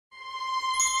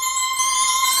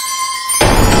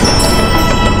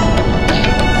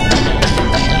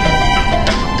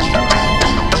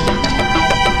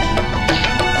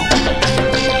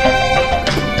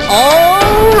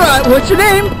What's your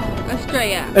name?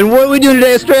 Estrella. And what are we doing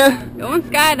today, Estrella? Going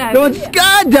skydiving. Going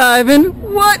skydiving?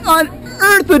 What on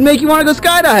earth would make you want to go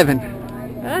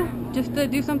skydiving? Just to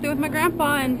do something with my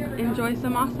grandpa and enjoy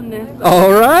some awesomeness.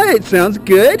 All right, sounds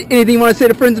good. Anything you want to say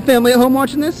to friends and family at home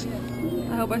watching this?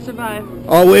 I hope I survive.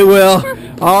 Oh, we will.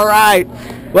 All right.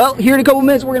 Well, here in a couple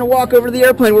minutes, we're going to walk over to the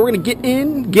airplane. We're going to get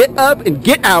in, get up, and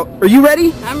get out. Are you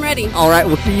ready? I'm ready. All right,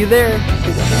 we'll see you there.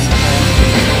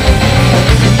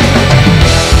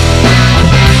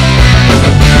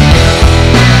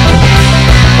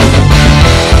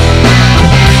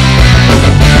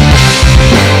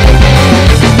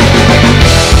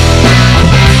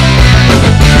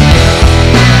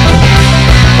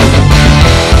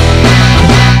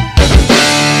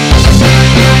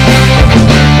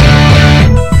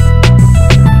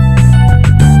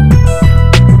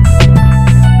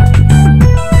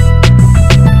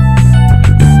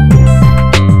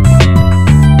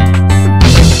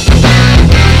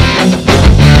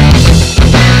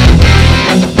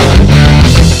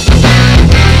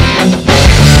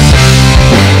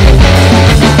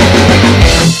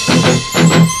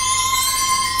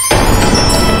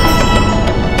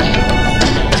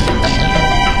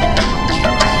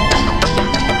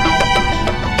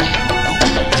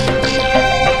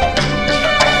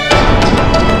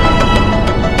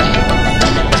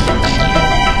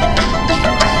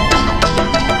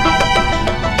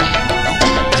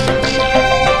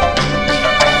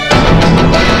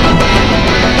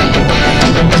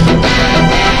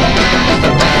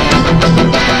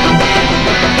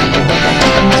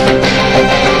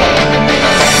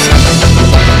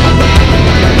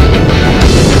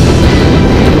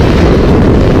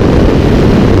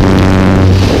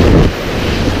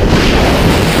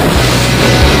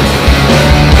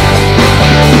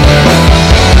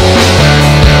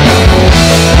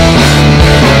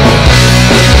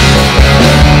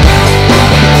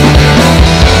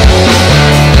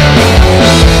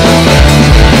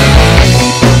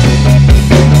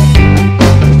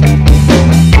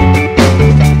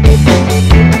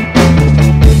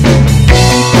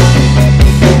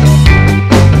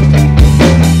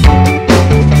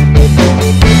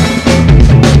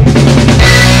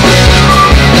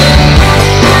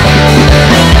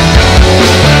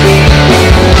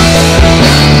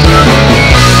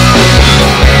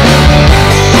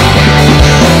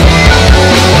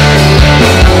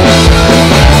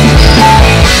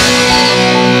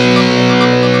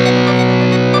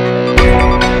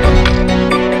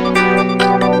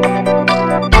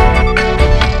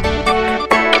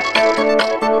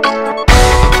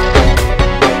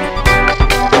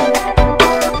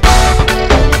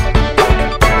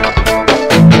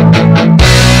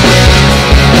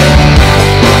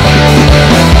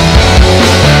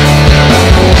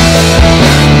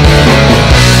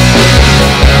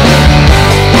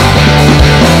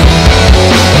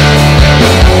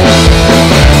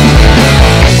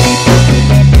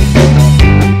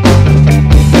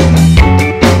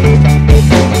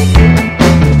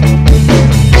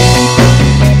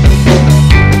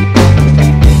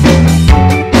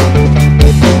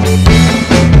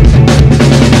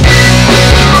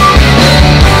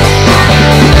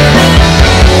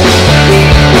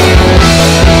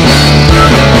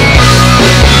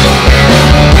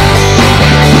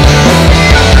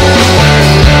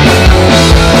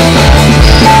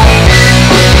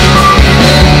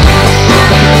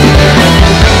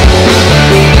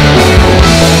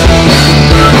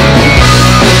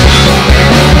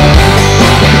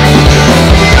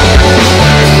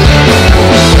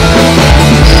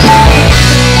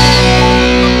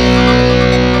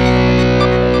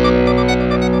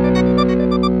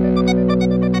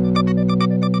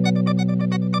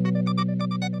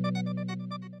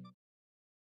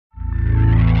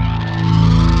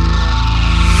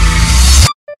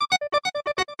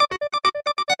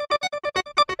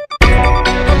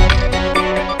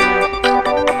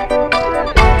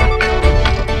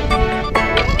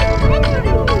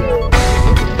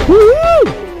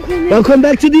 Welcome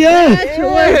back to the end.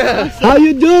 Yeah. How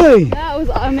you doing? That was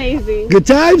amazing. Good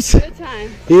times? Good time.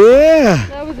 Yeah.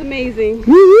 That was amazing.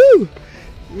 Woohoo!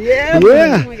 Yeah.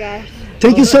 Yeah. Oh my gosh.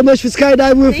 Thank you so much for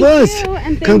skydiving with us.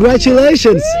 Thank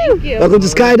Congratulations. You. Thank you. Welcome to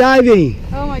skydiving.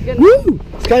 Oh my goodness. Woo!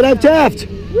 Skydive Taft.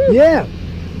 Woo. Yeah.